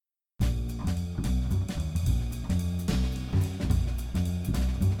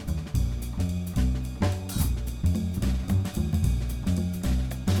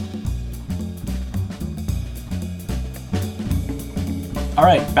All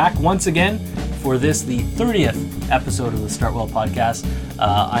right, back once again for this, the 30th episode of the StartWell podcast.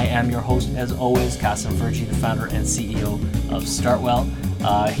 I am your host, as always, Kasim Fergie, the founder and CEO of StartWell.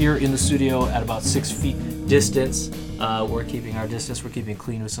 Here in the studio at about 6 feet distance. We're keeping our distance. We're keeping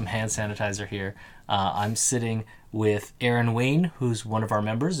clean with some hand sanitizer here. I'm sitting with Aaron Wayne, who's one of our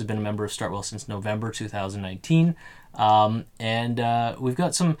members. He's been a member of StartWell since November 2019. And we've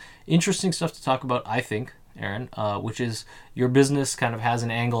got some interesting stuff to talk about, I think, Aaron, which is your business kind of has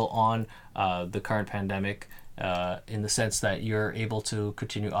an angle on the current pandemic in the sense that you're able to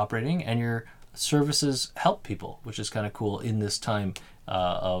continue operating and your services help people, which is kind of cool in this time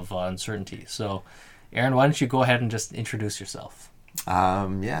of uncertainty. So, Aaron, why don't you go ahead and just introduce yourself?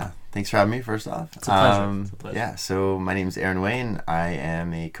 Thanks for having me, first off. It's a pleasure. Yeah, so my name is Aaron Wayne. I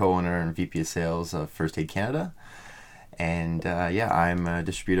am a co-owner and VP of Sales of First Aid Canada. And I'm a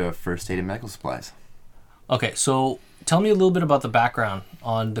distributor of first aid and medical supplies. Okay, so tell me a little bit about the background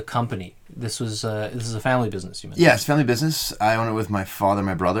on the company. This is a family business, you mentioned. Yeah, it's a family business. I own it with my father and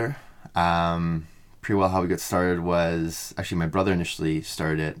my brother. Pretty well how we got started was, actually my brother initially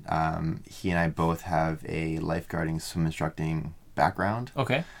started it. He and I both have a lifeguarding, swim instructing background.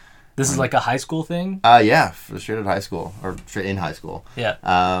 Okay. This is like a high school thing? Yeah, straight out of high school, or straight in high school. Yeah.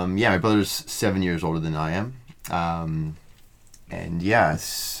 My brother's 7 years older than I am.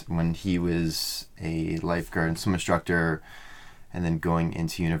 When he was a lifeguard and swim instructor and then going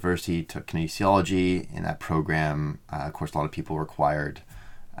into university, took kinesiology. In that program, of course, a lot of people required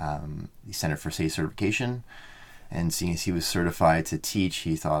the Center for Safe Certification. And seeing as he was certified to teach,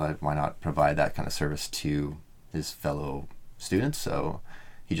 he thought, why not provide that kind of service to his fellow students? So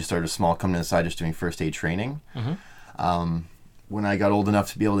he just started a small company on the side just doing first aid training. Mm-hmm. When I got old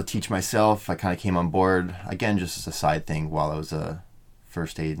enough to be able to teach myself, I kind of came on board, again, just as a side thing while I was a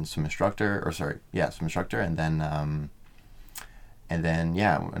first aid and swim instructor, swim instructor. And then when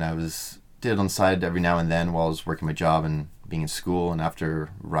I did it on the side every now and then while I was working my job and being in school. And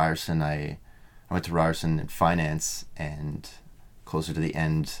after Ryerson, I went to Ryerson in finance, and closer to the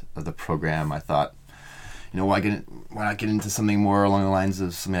end of the program, I thought, why not get into something more along the lines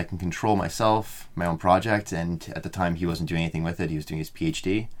of something I can control myself, my own project. And at the time, he wasn't doing anything with it. He was doing his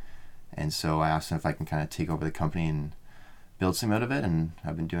PhD. And so I asked him if I can kind of take over the company and build something out of it, and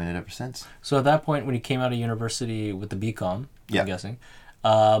I've been doing it ever since. So at that point, when you came out of university with the BCom, yeah. I'm guessing,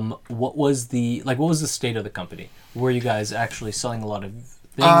 what was the state of the company? Were you guys actually selling a lot of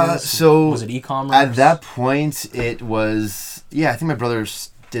things? So was it e-commerce? At that point, it was, I think my brother's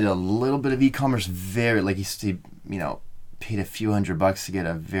did a little bit of e-commerce, he paid a few $100 to get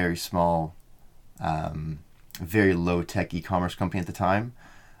a very small, very low-tech e-commerce company at the time.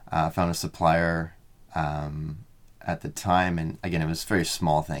 Found a supplier at the time, and again, it was very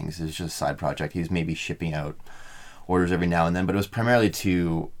small things. It was just a side project. He was maybe shipping out orders every now and then, but it was primarily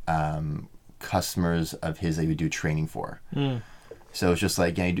to customers of his that he would do training for. Mm. So it's just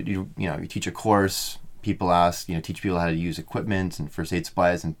like, you teach a course. People ask, teach people how to use equipment and first aid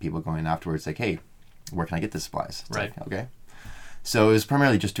supplies, and people going afterwards like, hey, where can I get the supplies? It's right. Like, okay. So it was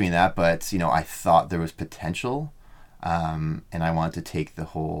primarily just doing that, but, I thought there was potential, and I wanted to take the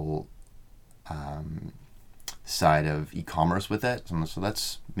whole side of e-commerce with it. So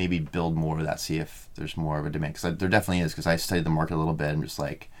let's maybe build more of that, see if there's more of a demand. Because there definitely is, because I studied the market a little bit. I'm just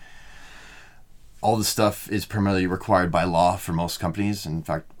like, all the stuff is primarily required by law for most companies. In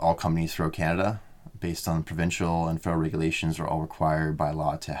fact, all companies throughout Canada, based on provincial and federal regulations, are all required by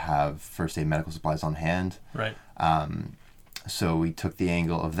law to have first aid medical supplies on hand. Right. So we took the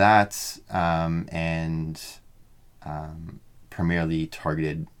angle of that and primarily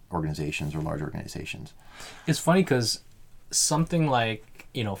targeted organizations or large organizations. It's funny because something like,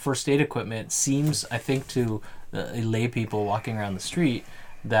 first aid equipment seems, I think, to lay people walking around the street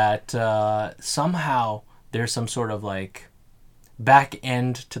that somehow there's some sort of like back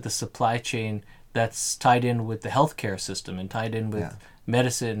end to the supply chain that's tied in with the healthcare system and tied in with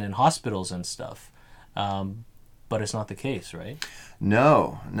medicine and hospitals and stuff. But it's not the case, right?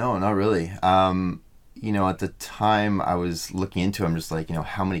 No, not really. At the time I was looking into it, I'm just like,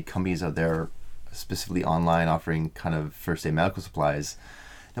 how many companies out there specifically online offering kind of first aid medical supplies?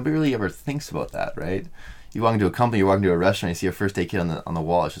 Nobody really ever thinks about that, right? You walk into a company, you walk into a restaurant, you see a first aid kit on the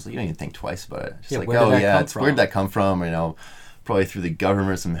wall. It's just like, you don't even think twice about it. It's just where did that come from? Probably through the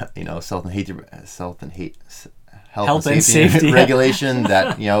government, some health and safety regulation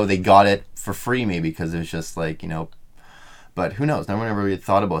that they got it for free maybe because it was just like but who knows? No one ever really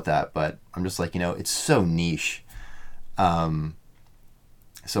thought about that. But I'm just like it's so niche. So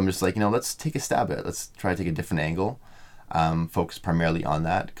I'm just like let's take a stab at it. Let's try to take a different angle. focused primarily on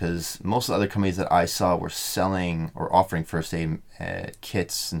that, because most of the other companies that I saw were selling or offering first aid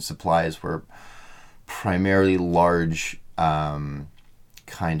kits and supplies were primarily large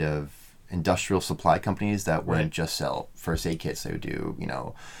kind of industrial supply companies that wouldn't just sell first aid kits. They would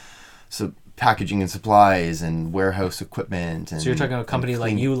do, so packaging and supplies and warehouse equipment. And, so you're talking about a company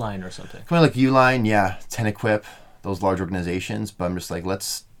like Uline or something? Company like Uline, yeah, 10 Equip, those large organizations. But I'm just like,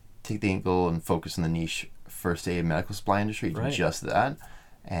 let's take the angle and focus on the niche first aid medical supply industry, just that.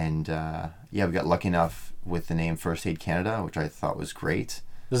 And we got lucky enough with the name First Aid Canada, which I thought was great.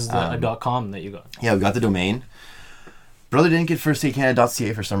 This is the .com that you got. Yeah, we got the domain. Brother didn't get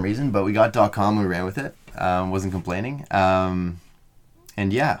firstaidcanada.ca for some reason, but we got .com and we ran with it. Wasn't complaining.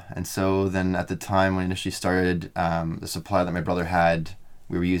 And so then at the time when I initially started, the supplier that my brother had,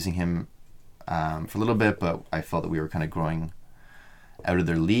 we were using him for a little bit, but I felt that we were kind of growing out of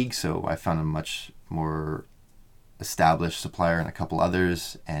their league, so I found a much more established supplier and a couple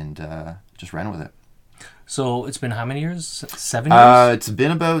others, and just ran with it. So it's been how many years? 7 years? It's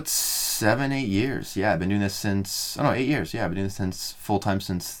been about 7-8 years. Yeah, I've been doing this since 8 years. Yeah, I've been doing this since full-time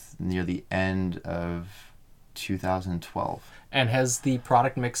since near the end of 2012. And has the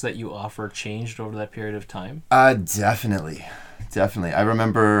product mix that you offer changed over that period of time? Definitely. I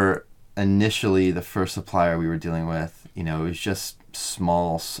remember initially the first supplier we were dealing with, it was just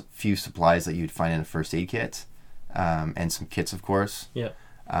small, few supplies that you'd find in a first aid kit, and some kits, of course. Yeah.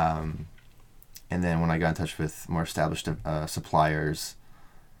 And then when I got in touch with more established suppliers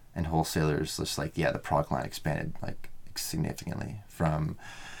and wholesalers, just the product line expanded significantly from,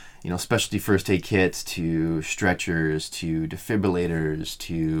 specialty first aid kits to stretchers to defibrillators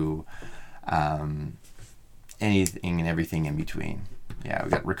to anything and everything in between. Yeah, we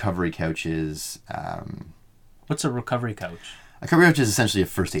got recovery couches. What's a recovery couch? A recovery couch is essentially a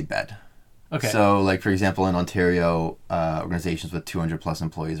first aid bed. Okay. So, for example, in Ontario, organizations with 200 plus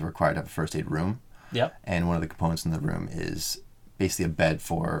employees are required to have a first aid room. Yep. And one of the components in the room is basically a bed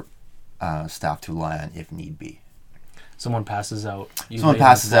for staff to lie on if need be. Someone passes out. Someone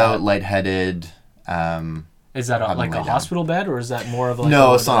passes out, lightheaded. Is that a hospital bed, or is that more of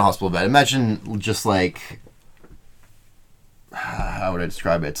No, it's not a hospital bed. Imagine just how would I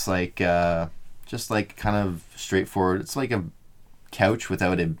describe it? It's just kind of straightforward. It's like a couch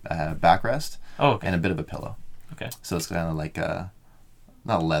without a backrest. Oh, okay. And a bit of a pillow. Okay. So it's kind of like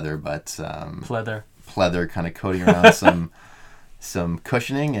not leather, but pleather kind of coating around some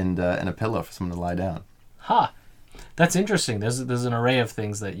cushioning and a pillow for someone to lie down. That's interesting. There's an array of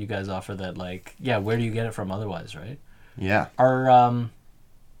things that you guys offer that where do you get it from otherwise, right? Yeah.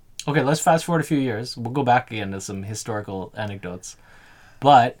 Okay, let's fast forward a few years. We'll go back again to some historical anecdotes.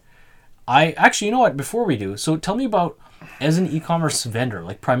 But you know what, before we do, so tell me about, as an e-commerce vendor,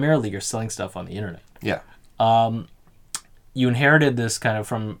 primarily you're selling stuff on the internet. Yeah. You inherited this kind of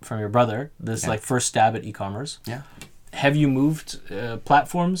from your brother, this first stab at e-commerce. Yeah. Have you moved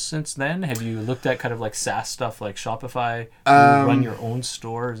platforms since then? Have you looked at kind of SaaS stuff like Shopify? Do you run your own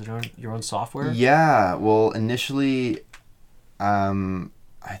store? Is it your own software? Yeah. Well, initially,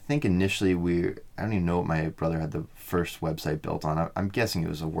 I think initially I don't even know what my brother had the first website built on. I'm guessing it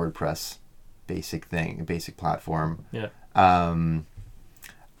was a WordPress basic platform. Yeah. When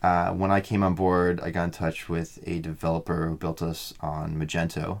I came on board, I got in touch with a developer who built us on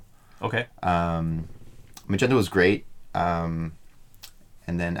Magento. Okay. Magento was great. And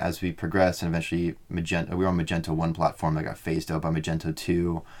then as we progressed, and eventually we were on Magento 1 platform that got phased out by Magento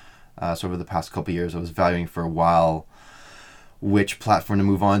 2. So over the past couple of years, I was valuing for a while which platform to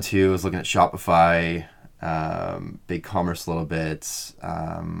move on to. I was looking at Shopify, BigCommerce a little bit,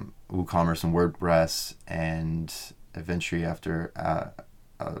 WooCommerce and WordPress, and eventually after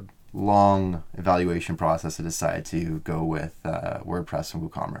a long evaluation process, I decided to go with WordPress and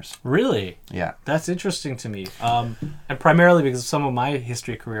WooCommerce. Really? Yeah. That's interesting to me. And primarily because some of my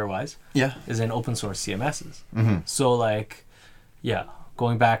history career-wise is in open source CMSs. Mm-hmm. So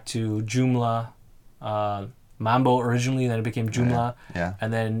going back to Joomla, Mambo originally, then it became Joomla,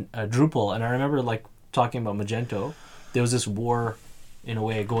 and then Drupal. And I remember talking about Magento. There was this war in a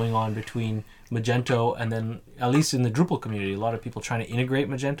way going on between Magento and then, at least in the Drupal community, a lot of people trying to integrate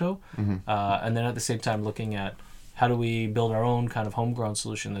Magento, and then at the same time looking at how do we build our own kind of homegrown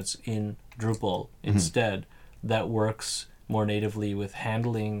solution that's in Drupal instead, that works more natively with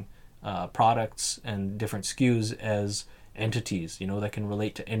handling products and different SKUs as entities, that can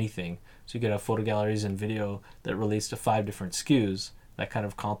relate to anything. So you could have photo galleries and video that relates to 5 different SKUs, that kind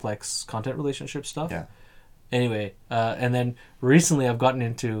of complex content relationship stuff. Yeah. Anyway, and then recently I've gotten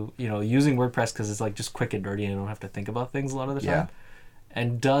into, using WordPress because it's just quick and dirty and I don't have to think about things a lot of the time.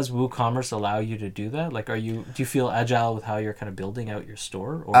 And does WooCommerce allow you to do that? Like, do you feel agile with how you're kind of building out your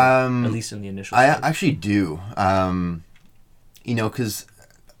store, or at least in the initial I stage? actually do. Because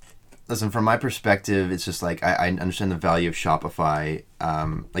listen, from my perspective, it's just like I understand the value of Shopify.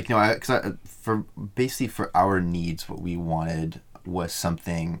 For our needs, what we wanted was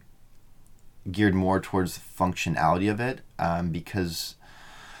something geared more towards the functionality of it, because.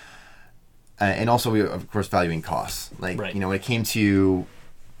 And also, we of course valuing costs. Like, right. When it came to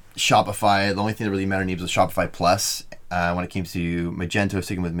Shopify, the only thing that really mattered needs was Shopify Plus. When it came to Magento,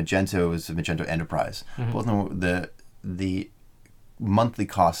 sticking with Magento, was the Magento Enterprise. Mm-hmm. Both of them, the monthly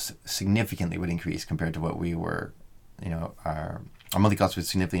costs significantly would increase compared to what we were. Our monthly costs would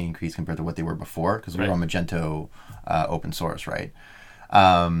significantly increase compared to what they were before, because we were on Magento open source, right?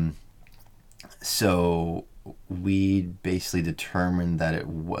 So we basically determined that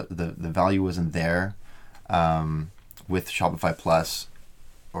the value wasn't there with Shopify Plus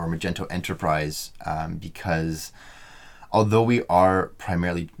or Magento Enterprise, because although we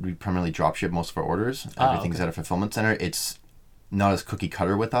primarily dropship most of our orders, everything's at a fulfillment center, it's not as cookie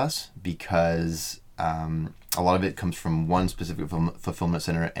cutter with us, because a lot of it comes from one specific fulfillment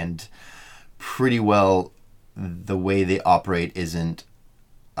center, and pretty well the way they operate isn't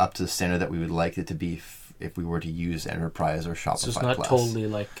up to the standard that we would like it to be if we were to use Enterprise or Shopify Plus. So it's not totally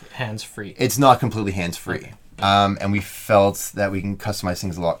like hands-free. It's not completely hands-free. Okay. And we felt that we can customize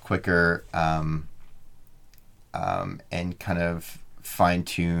things a lot quicker, and kind of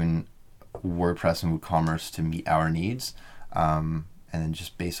fine-tune WordPress and WooCommerce to meet our needs. And then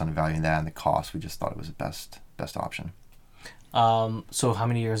just based on evaluating that and the cost, we just thought it was the best option. So how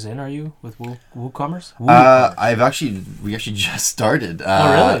many years in are you with WooCommerce? We actually just started.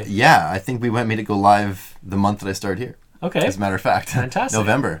 Oh, really? Yeah, I think we made it go live the month that I started here. Okay. As a matter of fact. Fantastic.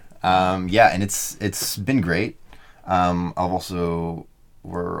 November. And it's been great. We're also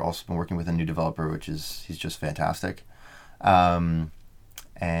been working with a new developer, he's just fantastic. And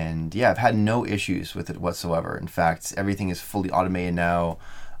yeah, I've had no issues with it whatsoever. In fact, everything is fully automated now,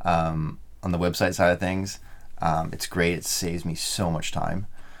 on the website side of things. It's great. It saves me so much time.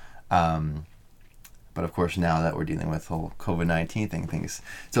 But of course, now that we're dealing with the whole COVID-19 things,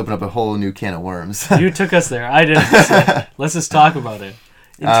 it's opened up a whole new can of worms. You took us there. I didn't. Let's just talk about it.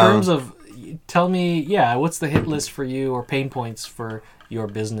 In terms of, tell me, what's the hit list for you, or pain points for your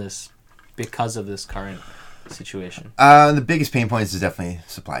business because of this current situation? The biggest pain points is definitely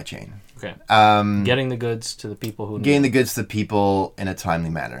supply chain. Okay. Getting the goods to the people who need Getting the goods to the people in a timely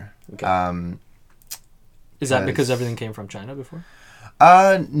manner. Okay. Is that because everything came from China before?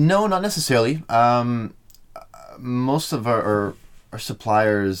 No, not necessarily. Most of our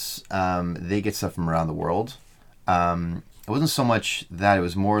suppliers, they get stuff from around the world. It wasn't so much that, it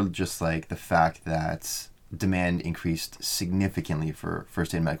was more just like the fact that demand increased significantly for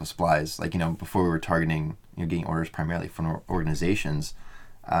first aid medical supplies. Like, before we were targeting, getting orders primarily from organizations.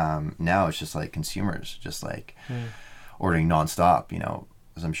 Now it's just like consumers, just like ordering nonstop,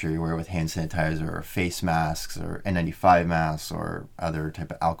 as I'm sure you're aware, with hand sanitizer or face masks or N95 masks or other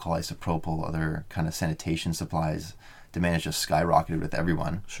type of alcohol isopropyl, other kind of sanitation supplies. Demand has just skyrocketed with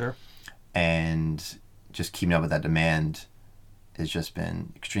everyone. Sure. And just keeping up with that demand has just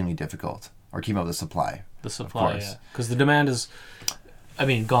been extremely difficult. Or keeping up with the supply. The supply, yeah. Because the demand is,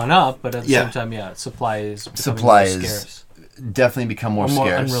 gone up, but at the same time, supply is becoming more scarce. Definitely become more scarce.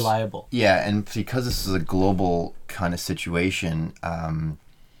 More unreliable. Yeah, and because this is a global kind of situation,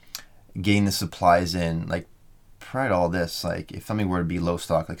 getting the supplies in, like, prior to all this, like, if something were to be low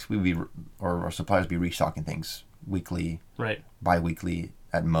stock, like, our suppliers would be restocking things weekly, right, bi-weekly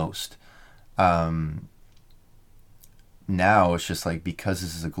at most. Now it's just like, because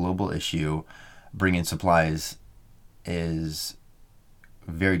this is a global issue, bringing supplies is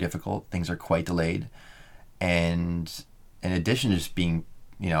very difficult. Things are quite delayed, and in addition to just being,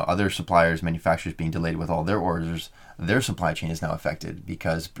 other suppliers, manufacturers being delayed with all their orders, their supply chain is now affected,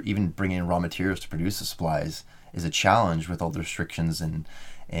 because even bringing in raw materials to produce the supplies is a challenge with all the restrictions in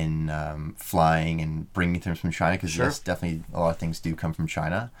flying and bringing things from China, because yes, definitely a lot of things do come from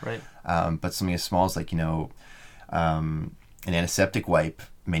China. Right. But something as small as like, an antiseptic wipe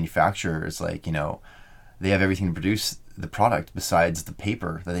manufacturer is like, they have everything to produce the product besides the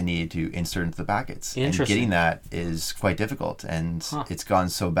paper that they needed to insert into the packets. And getting that is quite difficult. And it's gone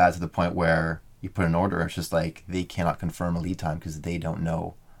so bad to the point where you put an order, it's just like they cannot confirm a lead time because they don't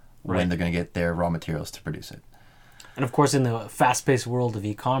know when they're going to get their raw materials to produce it. And of course, in the fast-paced world of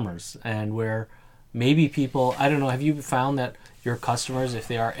e-commerce, and where maybe people, I don't know, have you found that your customers, if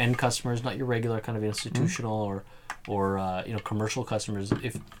they are end customers, not your regular kind of institutional or commercial customers,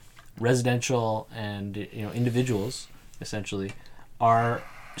 if residential and individuals essentially are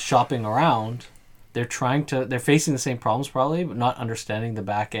shopping around, they're facing the same problems probably, but not understanding the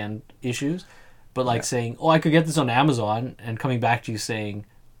back end issues. But like saying, oh, I could get this on Amazon, and coming back to you saying,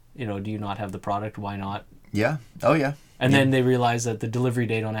 do you not have the product? Why not? Yeah. Oh, yeah. And then they realize that the delivery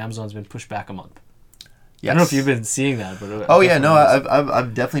date on Amazon's been pushed back a month. Yes. I don't know if you've been seeing that, but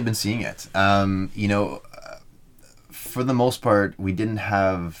I've definitely been seeing it. For the most part, we didn't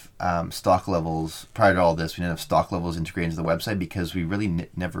have stock levels prior to all this. We didn't have stock levels integrated into the website because we really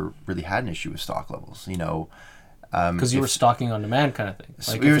never really had an issue with stock levels. Because you were stocking on demand kind of thing.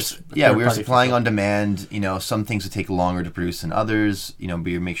 Like we were supplying on demand. Some things would take longer to produce than others. We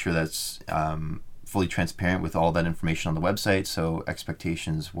would make sure that's fully transparent with all that information on the website, so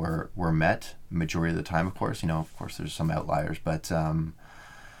expectations were met majority of the time. Of course, there's some outliers, but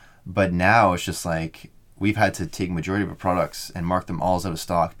now it's just like we've had to take majority of our products and mark them all as out of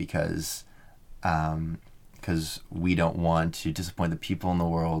stock because we don't want to disappoint the people in the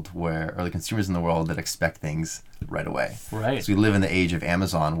world or the consumers in the world that expect things right away. Right. So we live in the age of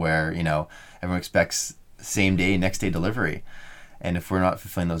Amazon where, everyone expects same day, next day delivery. And if we're not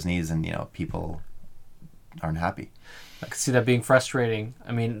fulfilling those needs, then, people aren't happy. I can see that being frustrating.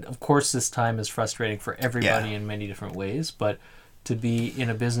 I mean, of course, this time is frustrating for everybody in many different ways, but to be in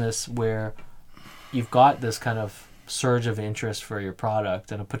a business where you've got this kind of surge of interest for your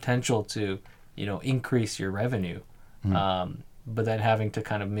product and a potential to, increase your revenue, but then having to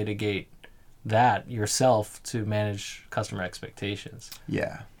kind of mitigate that yourself to manage customer expectations.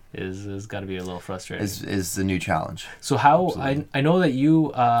 Yeah. Is got to be a little frustrating. Is the new challenge. So how I know that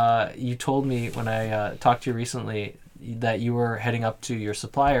you told me when I talked to you recently that you were heading up to your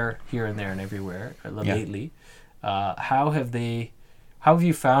supplier here and there and everywhere lately. How have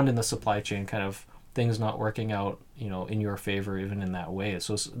you found in the supply chain kind of things not working out, in your favor even in that way?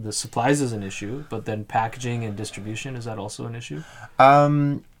 So the supplies is an issue, but then packaging and distribution, is that also an issue?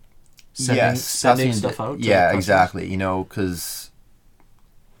 Sending stuff out. Yeah, exactly. Because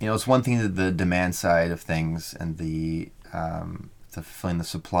it's one thing that the demand side of things and the fulfilling the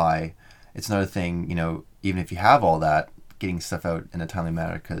supply. It's another thing, even if you have all that, getting stuff out in a timely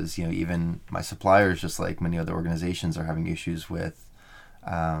manner. Because even my suppliers, just like many other organizations, are having issues with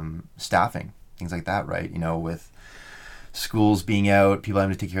staffing, things like that, right? With schools being out, people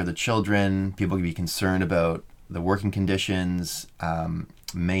having to take care of the children, people can be concerned about the working conditions.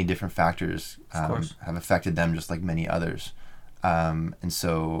 Many different factors have affected them, just like many others. And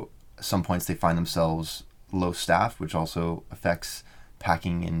so at some points they find themselves low staffed, which also affects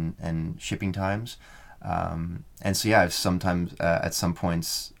packing and shipping times. And so I've sometimes at some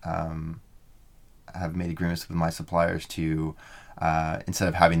points have made agreements with my suppliers to instead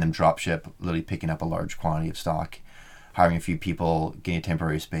of having them drop ship, literally picking up a large quantity of stock, hiring a few people, getting a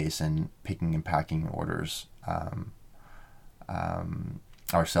temporary space, and picking and packing orders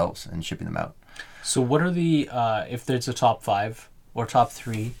ourselves and shipping them out. So what are the, if there's a top 5 or top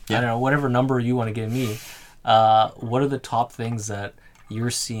 3, I don't know, whatever number you want to give me, what are the top things that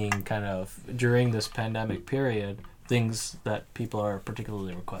you're seeing kind of during this pandemic period, things that people are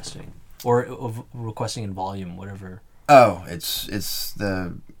particularly requesting or requesting in volume, whatever? Oh, it's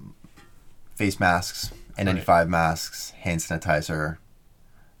the face masks, N95 masks, hand sanitizer,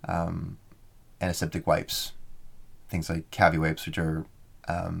 antiseptic wipes, things like Cavi wipes, which are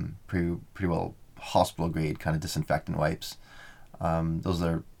pretty well hospital grade kind of disinfectant wipes. Those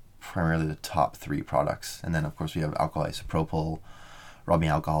are primarily the top 3 products, and then of course we have alcohol isopropyl, rubbing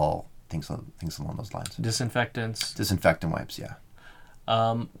alcohol, things along those lines. Disinfectant wipes, yeah.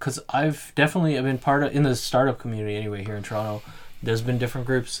 Because I've been part of, in the startup community anyway here in Toronto, there's been different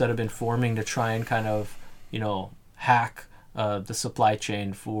groups that have been forming to try and kind of hack the supply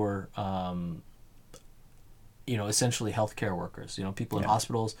chain for essentially healthcare workers, people in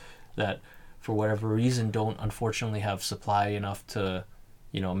hospitals that for whatever reason don't unfortunately have supply enough to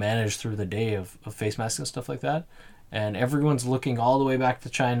manage through the day of face masks and stuff like that. And everyone's looking all the way back to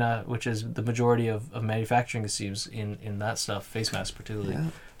China, which is the majority of manufacturing, it seems, in that stuff, face masks particularly,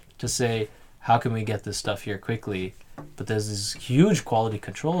 to say, how can we get this stuff here quickly? But there's these huge quality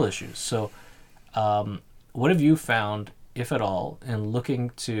control issues. So what have you found, if at all, in looking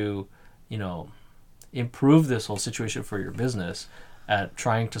to, improve this whole situation for your business at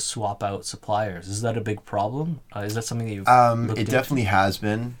trying to swap out suppliers? Is that a big problem? Is that something that you've looked into? Definitely has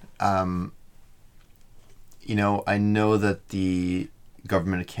been. I know that the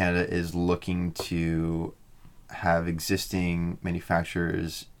government of Canada is looking to have existing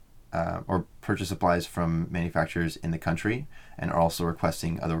manufacturers or purchase supplies from manufacturers in the country, and are also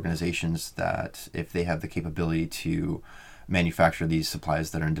requesting other organizations that if they have the capability to manufacture these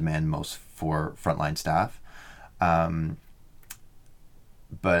supplies that are in demand most for frontline staff.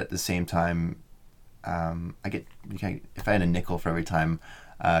 but at the same time, if I had a nickel for every time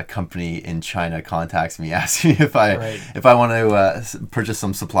a company in China contacts me asking me if I want to purchase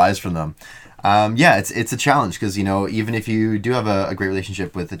some supplies from them. It's a challenge because, even if you do have a great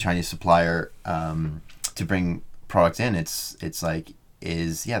relationship with the Chinese supplier to bring products in, the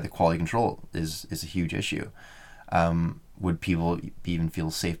quality control is a huge issue. Would people even feel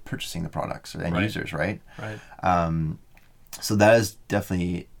safe purchasing the products or end users, right? Right. So that has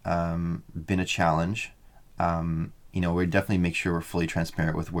definitely been a challenge. We definitely make sure we're fully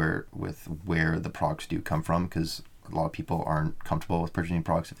transparent with where the products do come from, because a lot of people aren't comfortable with purchasing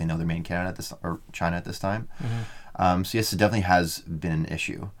products if they know they're made in Canada or China at this time. Mm-hmm. So yes, it definitely has been an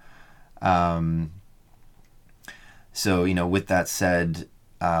issue. With that said,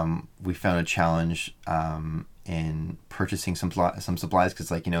 we found a challenge in purchasing some supplies,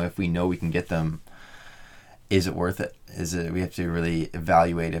 because if we know we can get them, is it worth it? We have to really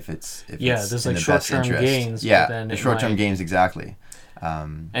evaluate if it's there's in like the best short-term interest. gains. The short-term gains, exactly.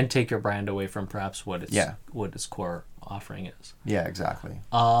 And take your brand away from perhaps what its core offering is. Yeah, exactly.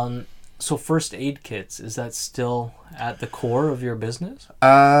 So first aid kits, is that still at the core of your business?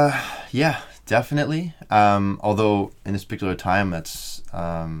 Yeah, definitely. Although in this particular time, that's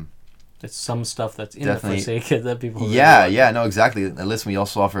it's some stuff that's in the first aid kit that people. No, exactly. Listen, we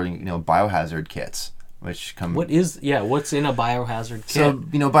also offer biohazard kits, which come. What's in a biohazard kit? So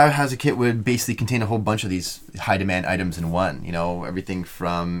biohazard kit would basically contain a whole bunch of these high demand items in one. Everything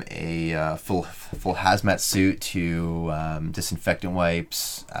from a full hazmat suit to disinfectant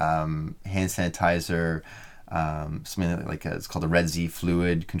wipes, hand sanitizer, something like it's called a Red Z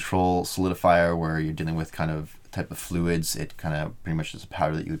fluid control solidifier, where you're dealing with kind of type of fluids. It kind of pretty much is a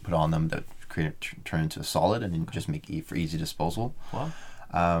powder that you would put on them that turn into a solid and just make for easy disposal. Wow.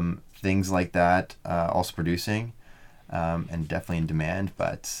 Things like that, also producing, and definitely in demand.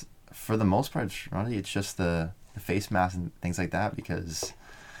 But for the most part, really, it's just the face masks and things like that, because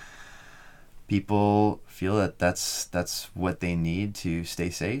people feel that that's what they need to stay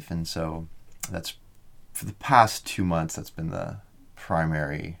safe. And so that's, for the past 2 months, that's been the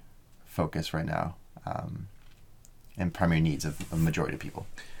primary focus right now, and primary needs of a majority of people.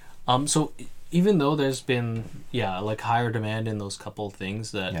 So even though there's been higher demand in those couple of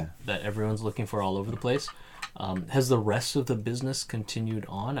things that everyone's looking for all over the place, has the rest of the business continued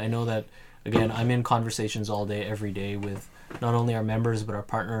on? I know that, again, I'm in conversations all day, every day, with not only our members but our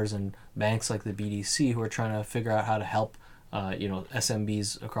partners and banks like the BDC, who are trying to figure out how to help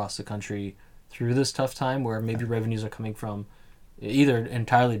SMBs across the country through this tough time, where maybe revenues are coming from either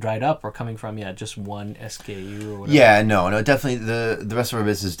entirely dried up or coming from just one SKU or whatever. Yeah, no, definitely the rest of our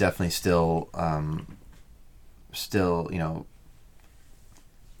business is definitely still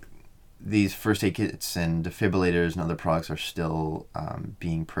these first aid kits and defibrillators and other products are still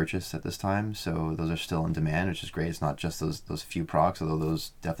being purchased at this time, so those are still in demand, which is great. It's not just those few products, although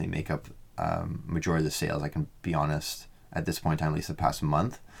those definitely make up majority of the sales, I can be honest, at this point in time, at least the past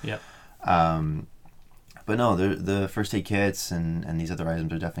month. But no, the first aid kits and these other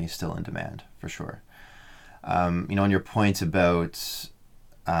items are definitely still in demand, for sure. On your point about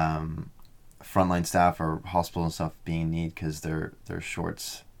frontline staff or hospital and stuff being in need because they're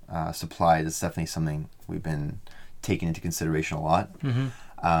short supply, that's definitely something we've been taking into consideration a lot. Mm-hmm.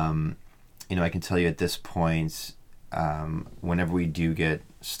 I can tell you at this point, whenever we do get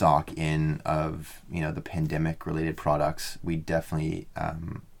stock in of the pandemic related products, we definitely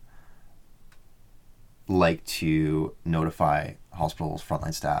like to notify hospitals,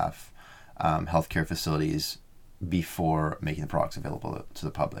 frontline staff, healthcare facilities before making the products available to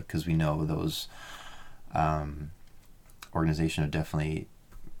the public, because we know those organizations are definitely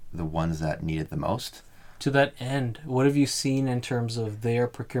the ones that need it the most. To that end, what have you seen in terms of their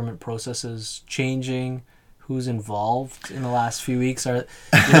procurement processes changing? Who's involved in the last few weeks?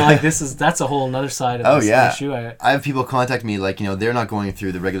 That's a whole another side of this issue. I have people contact me they're not going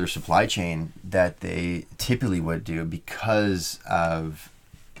through the regular supply chain that they typically would do because of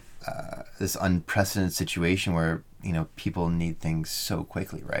this unprecedented situation where people need things so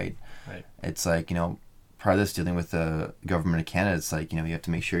quickly, right? Right. It's prior to this, dealing with the government of Canada, it's you have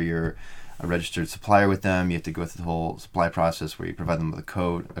to make sure you're a registered supplier with them. You have to go through the whole supply process where you provide them with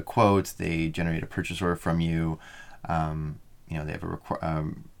a quote. They generate a purchase order from you. They have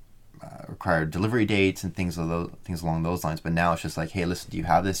a require delivery dates and things along those lines. But now it's just like, hey, listen, do you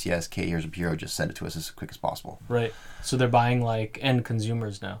have this? Yes. Okay, here's a PO. Just send it to us as quick as possible. Right. So they're buying like end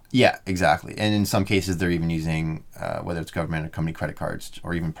consumers now. Yeah, exactly. And in some cases, they're even using whether it's government or company credit cards,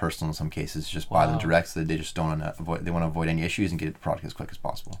 or even personal in some cases, just buy them direct, so that they just don't want to avoid. They want to avoid any issues and get the product as quick as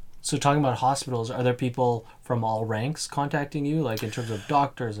possible. So talking about hospitals, are there people from all ranks contacting you, like in terms of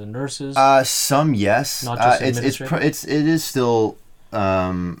doctors and nurses? Some, yes. Not just administrators? It is still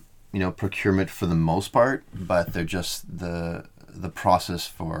procurement for the most part, but they're just the process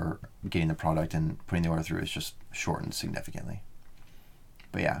for getting the product and putting the order through is just shortened significantly.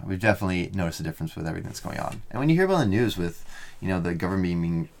 But yeah, we've definitely noticed a difference with everything that's going on. And when you hear about the news with, the government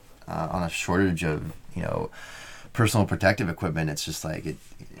being on a shortage of, personal protective equipment, it's just like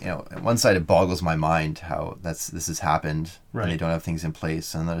on one side it boggles my mind how this has happened. Right. And they don't have things in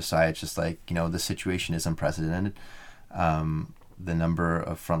place. On the other side, it's just like, the situation is unprecedented. The number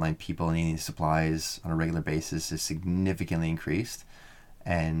of frontline people needing supplies on a regular basis is significantly increased.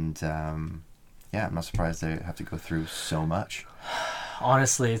 And I'm not surprised they have to go through so much.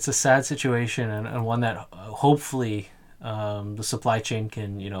 Honestly, it's a sad situation, and one that hopefully the supply chain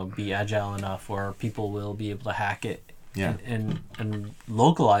can, be agile enough, or people will be able to hack it and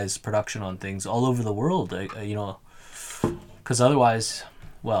localize production on things all over the world, because otherwise,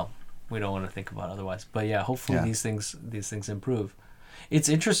 well, we don't want to think about otherwise. But yeah, hopefully these things improve. It's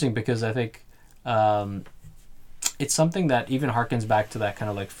interesting because I think it's something that even harkens back to that kind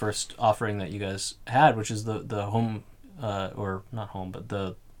of like first offering that you guys had, which is the home, or not home, but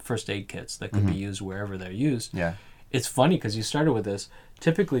the first aid kits that could be used wherever they're used. Yeah. It's funny because you started with this.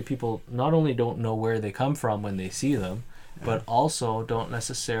 Typically, people not only don't know where they come from when they see them, but also don't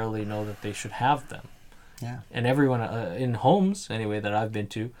necessarily know that they should have them. Yeah. And everyone in homes, anyway, that I've been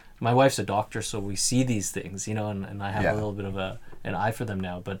to, my wife's a doctor, so we see these things, and I have a little bit of an eye for them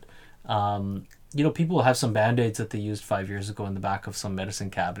now. But, people have some Band-Aids that they used 5 years ago in the back of some medicine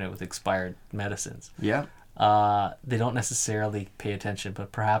cabinet with expired medicines. Yeah. They don't necessarily pay attention,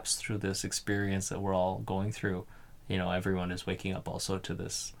 but perhaps through this experience that we're all going through, everyone is waking up also to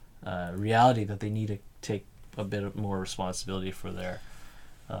this reality that they need to take a bit more responsibility for their...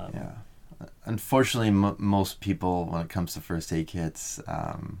 Unfortunately, most people, when it comes to first aid kits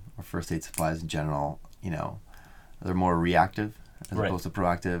or first aid supplies in general, they're more reactive as opposed to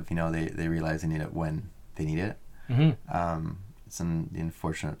proactive. They realize they need it when they need it. Mm-hmm. It's an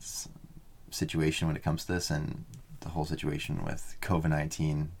unfortunate situation when it comes to this, and the whole situation with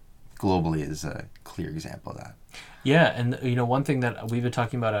COVID-19 globally is a clear example of that. Yeah, and one thing that we've been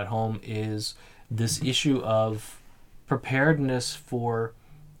talking about at home is this issue of preparedness for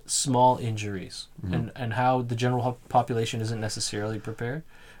small injuries, and how the general population isn't necessarily prepared.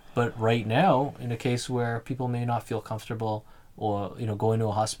 But right now, in a case where people may not feel comfortable or going to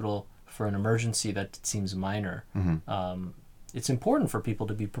a hospital for an emergency that seems minor, it's important for people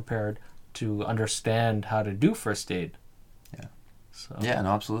to be prepared to understand how to do first aid. Yeah. So. Yeah,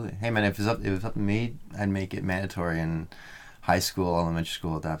 no, absolutely. Hey man, if it was up to me, I'd make it mandatory in high school, elementary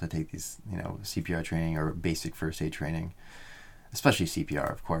school to have to take these, CPR training or basic first aid training, especially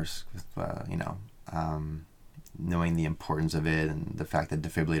CPR, of course, with, knowing the importance of it and the fact that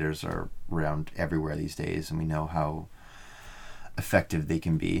defibrillators are around everywhere these days, and we know how effective they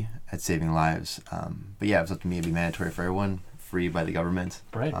can be at saving lives. But yeah, if it's up to me, it'd be mandatory for everyone, free by the government.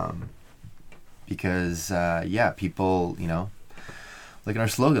 Right. Because, people, look at our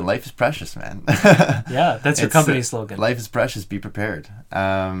slogan, life is precious, man. Yeah, that's your company slogan. Life is precious, be prepared.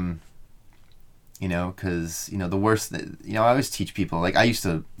 Because, the worst, I always teach people, like I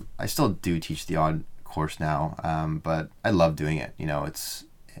still do teach the odd course now, but I love doing it. Is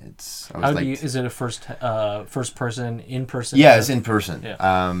it a first person, in person? Yeah, it's in person. Yeah.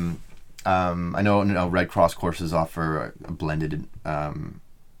 I know Red Cross courses offer a blended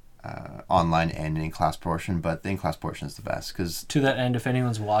online and in-class portion, but the in-class portion is the best. Cause, to that end, if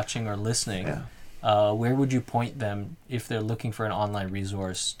anyone's watching or listening, where would you point them if they're looking for an online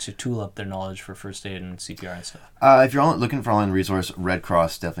resource to tool up their knowledge for first aid and CPR and stuff? If you're looking for an online resource, Red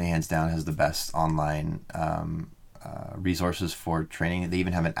Cross definitely hands down has the best online resources for training. They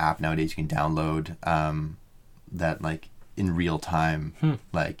even have an app nowadays you can download that, like, in real time,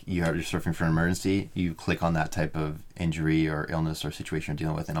 like you're surfing for an emergency, you click on that type of injury or illness or situation you're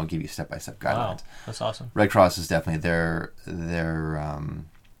dealing with, and it'll give you step-by-step guidelines. Wow, that's awesome. Red Cross is definitely their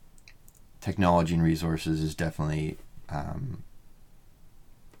technology and resources is definitely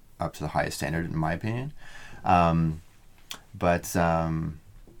up to the highest standard, in my opinion.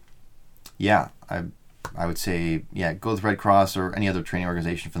 I would say, go with Red Cross or any other training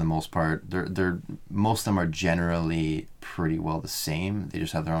organization for the most part. They're most of them are generally pretty well the same. They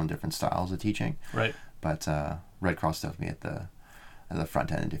just have their own different styles of teaching. Right. But Red Cross definitely at the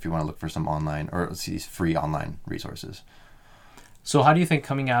front end if you want to look for some online or these free online resources. So how do you think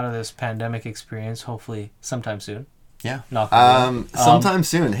coming out of this pandemic experience, hopefully sometime soon? Yeah. Sometime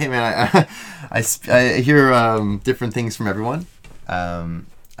soon. Hey man, I hear different things from everyone.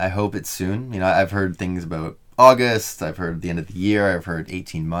 I hope it's soon. I've heard things about August. I've heard the end of the year. I've heard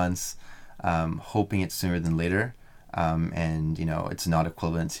 18 months. Hoping it's sooner than later. And it's not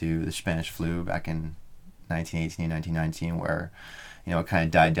equivalent to the Spanish flu back in 1918, 1919, where it kind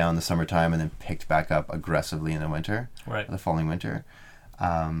of died down in the summertime and then picked back up aggressively in the winter, right? The following winter.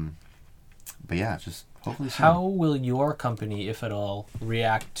 But yeah, just hopefully soon. How will your company, if at all,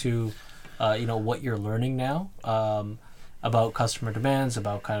 react to, what you're learning now about customer demands,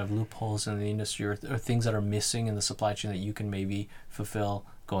 about kind of loopholes in the industry, or things that are missing in the supply chain that you can maybe fulfill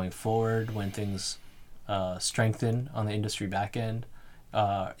going forward when things strengthen on the industry back end?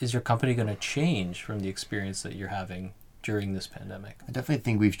 Is your company going to change from the experience that you're having during this pandemic? I definitely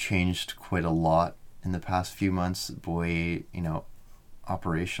think we've changed quite a lot in the past few months,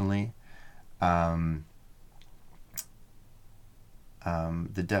 operationally.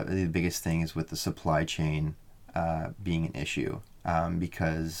 The biggest thing is with the supply chain being an issue,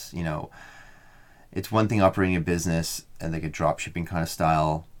 because it's one thing operating a business and like a drop shipping kind of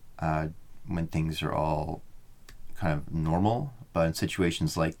style when things are all kind of normal, but in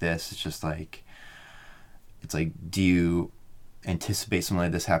situations like this, it's just like, do you anticipate something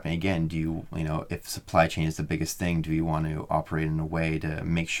like this happening again? Do you, if supply chain is the biggest thing, do you want to operate in a way to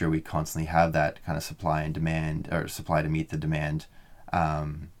make sure we constantly have that kind of supply and demand, or supply to meet the demand?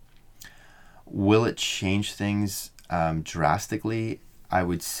 Will it change things drastically? I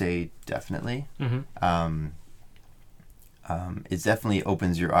would say definitely. Mm-hmm. It definitely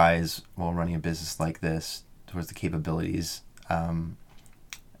opens your eyes while running a business like this towards the capabilities,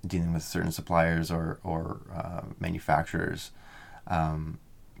 dealing with certain suppliers or manufacturers.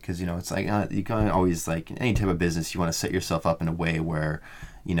 Because it's like you can always, like in any type of business, you want to set yourself up in a way where,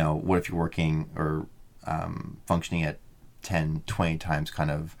 what if you're working or functioning at 10, 20 times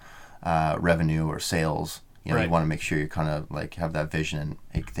kind of revenue or sales. Right. You want to make sure you kind of like have that vision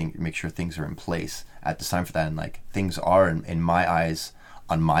and make sure things are in place at this time for that. And like things are in my eyes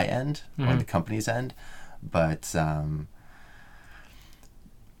on my end, mm-hmm. on the company's end, but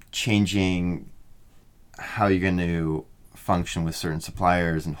changing how you're going to function with certain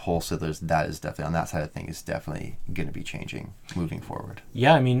suppliers and wholesalers, that is definitely, on that side of things, is definitely going to be changing moving forward.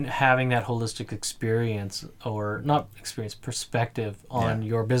 Yeah, I mean, having that holistic experience, or not experience, perspective on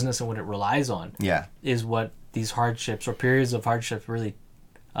your business and what it relies on, is what these hardships or periods of hardship really,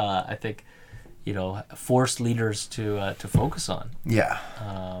 I think, force leaders to focus on. Yeah.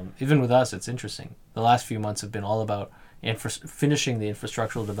 Even with us, it's interesting. The last few months have been all about finishing the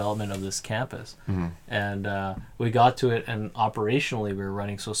infrastructural development of this campus. Mm-hmm. And we got to it, and operationally we were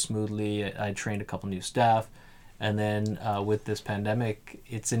running so smoothly. I trained a couple new staff, and then with this pandemic,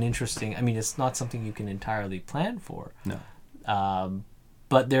 it's an interesting, it's not something you can entirely plan for. No.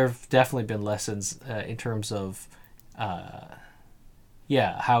 But there have definitely been lessons in terms of how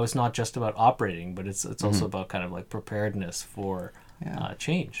it's not just about operating, but it's mm-hmm. also about kind of like preparedness for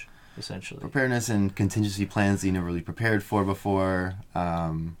change. Essentially, preparedness and contingency plans that you never really prepared for before.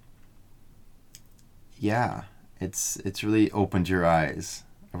 It's really opened your eyes,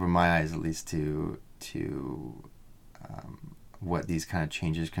 over my eyes at least, to what these kind of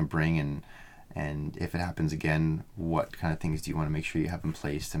changes can bring, and if it happens again, what kind of things do you want to make sure you have in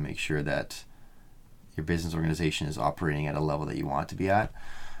place to make sure that your business organization is operating at a level that you want it to be at,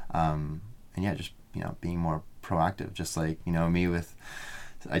 just being more proactive. Just like me with.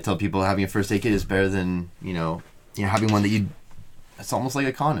 I tell people having a first aid kit is better than, having one that it's almost like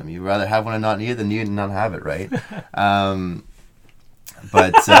a condom. You'd rather have one and not need it than need and not have it, right?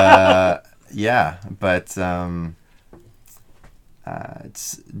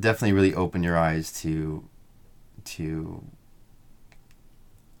 It's definitely really opened your eyes to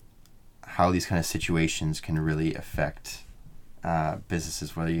how these kind of situations can really affect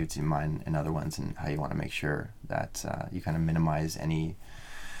businesses, whether you do mine and other ones, and how you want to make sure that you kind of minimize any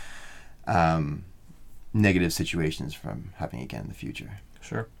negative situations from happening again in the future.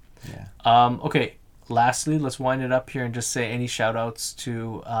 Sure. Yeah. Okay. Lastly, let's wind it up here and just say any shout outs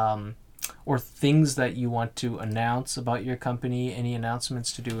to or things that you want to announce about your company, any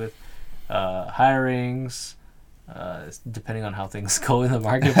announcements to do with hirings, depending on how things go in the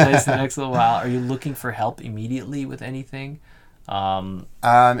marketplace the next little while. Are you looking for help immediately with anything? Am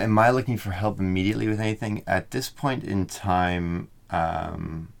I looking for help immediately with anything? At this point in time,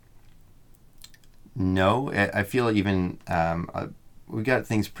 no. I feel even we got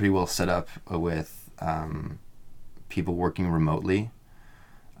things pretty well set up with people working remotely.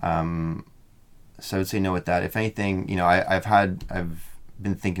 So I would say no with that. If anything, you know, I've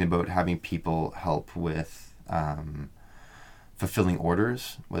been thinking about having people help with fulfilling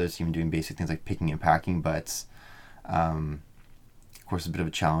orders, whether it's even doing basic things like picking and packing, but of course, a bit of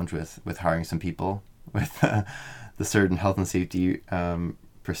a challenge with hiring some people with the certain health and safety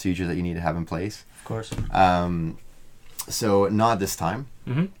procedures that you need to have in place. Of course. So not this time.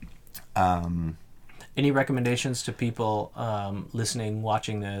 Mm-hmm. Any recommendations to people listening,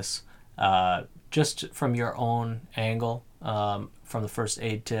 watching this, just from your own angle, from the first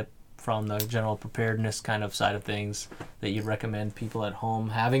aid tip, from the general preparedness kind of side of things that you'd recommend people at home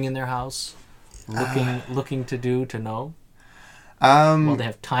having in their house, looking to do, to know? While they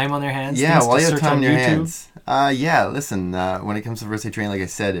have time on their hands. Yeah, while you have time on your YouTube. hands. Yeah, listen, when it comes to first aid training, like I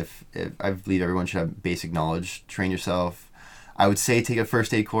said, if I believe everyone should have basic knowledge, train yourself. I would say take a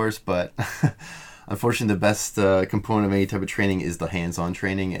first aid course, but unfortunately the best component of any type of training is the hands-on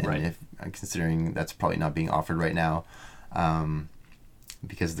training, and right. if considering that's probably not being offered right now,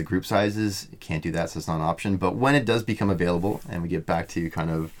 because of the group sizes, you can't do that, so it's not an option. But when it does become available and we get back to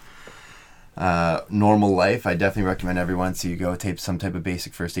kind of normal life, I definitely recommend everyone to go take some type of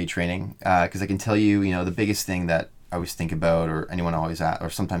basic first aid training, because I can tell you, you know, the biggest thing that I always think about, or anyone always ask,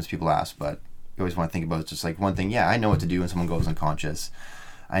 or sometimes people ask, but you always want to think about, is just like one thing. Yeah, I know what to do when someone goes unconscious.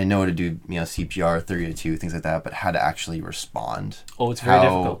 I know how to do, you know, CPR, 30 to 2, things like that, but how to actually respond. Oh, it's very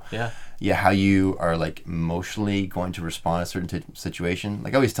difficult. Yeah, how you are like emotionally going to respond to a certain situation.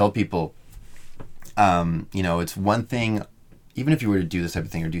 Like I always tell people, you know, it's one thing, even if you were to do this type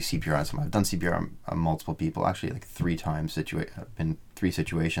of thing or do CPR on someone. I've done CPR on multiple people, actually like 3 times. I've been 3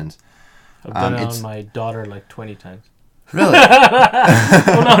 situations. I've done it on my daughter like 20 times. Really?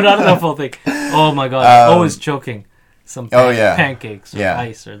 Well, no, not the full thing. Oh my God, always choking. Some pancakes or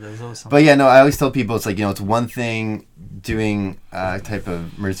ice or there's always something. But yeah, no, I always tell people, it's like, you know, it's one thing doing a type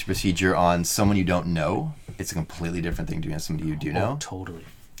of emergency procedure on someone you don't know. It's a completely different thing doing it on somebody you do know. Totally.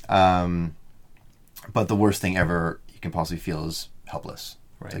 But the worst thing ever you can possibly feel is helpless.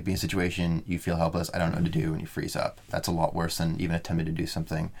 Right. It's like being in a situation, you feel helpless, I don't know what to do, and you freeze up. That's a lot worse than even attempting to do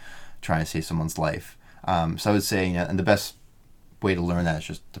something, trying to save someone's life. So I would say, you know, and the best way to learn that is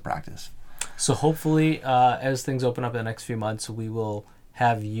just to practice. So hopefully, as things open up in the next few months, we will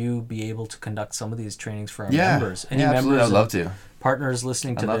have you be able to conduct some of these trainings for our members. Any members, I'd love to. Partners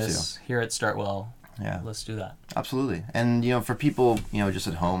listening to this here at StartWell, let's do that. Absolutely. And, you know, for people, you know, just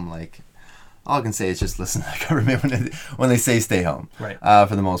at home, like, all I can say is just listen to the government when they say stay home. Right.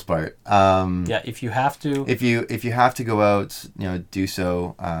 For the most part. If you have to. If you have to go out, you know, do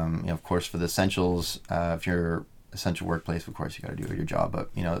so. You know, of course, for the essentials, if you're essential workplace, of course, you got to do your job. But,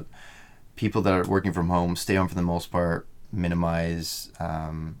 you know, people that are working from home, stay home for the most part. Minimize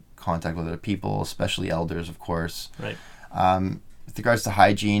contact with other people, especially elders, of course. Right. With regards to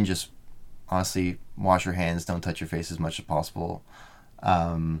hygiene, just honestly wash your hands. Don't touch your face as much as possible.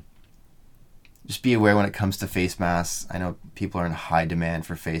 Just be aware when it comes to face masks. I know people are in high demand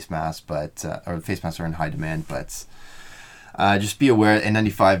for face masks, or face masks are in high demand, but just be aware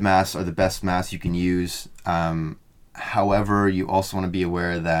N95 masks are the best masks you can use. However, you also want to be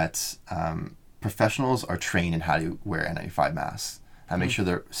aware that professionals are trained in how to wear N95 masks. Make sure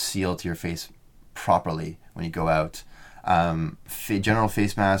they're sealed to your face properly when you go out. General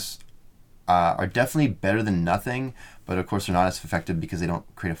face masks are definitely better than nothing, but of course they're not as effective because they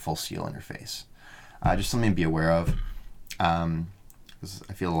don't create a full seal on your face. Just something to be aware of. Because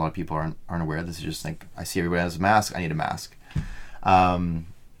I feel a lot of people aren't aware. This is just like, I see everybody has a mask, I need a mask.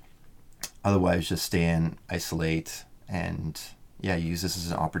 Otherwise, just stay in, isolate, and use this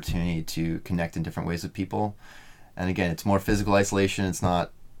as an opportunity to connect in different ways with people. And again, it's more physical isolation. It's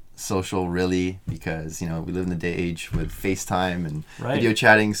not social really, because, you know, we live in the day age with FaceTime and video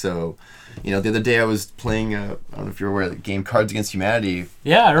chatting. So, you know, the other day I was playing, I don't know if you're aware of the game Cards Against Humanity.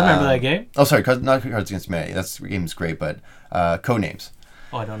 Yeah, I remember that game. Oh, sorry, not Cards Against Humanity. That game's great, but Codenames.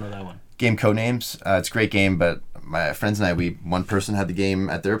 Oh, I don't know that one. Game Codenames. It's a great game, but my friends and I, one person had the game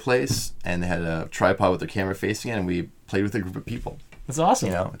at their place, and they had a tripod with their camera facing it, and we played with a group of people. That's awesome.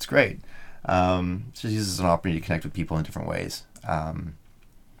 You know, it's great. Just use this as an opportunity to connect with people in different ways.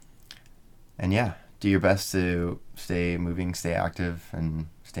 And do your best to stay moving, stay active, and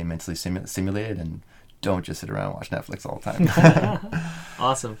stay mentally stimulated, and don't just sit around and watch Netflix all the time.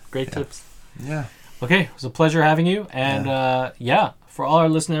 Awesome. Great tips. Yeah. Okay, it was a pleasure having you. And for all our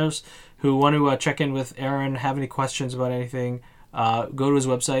listeners who want to check in with Aaron, have any questions about anything, go to his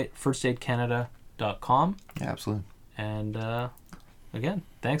website, firstaidcanada.com. Yeah, absolutely. And again,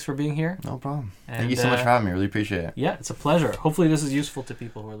 thanks for being here. No problem. And, thank you so much for having me. Really appreciate it. Yeah, it's a pleasure. Hopefully this is useful to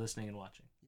people who are listening and watching.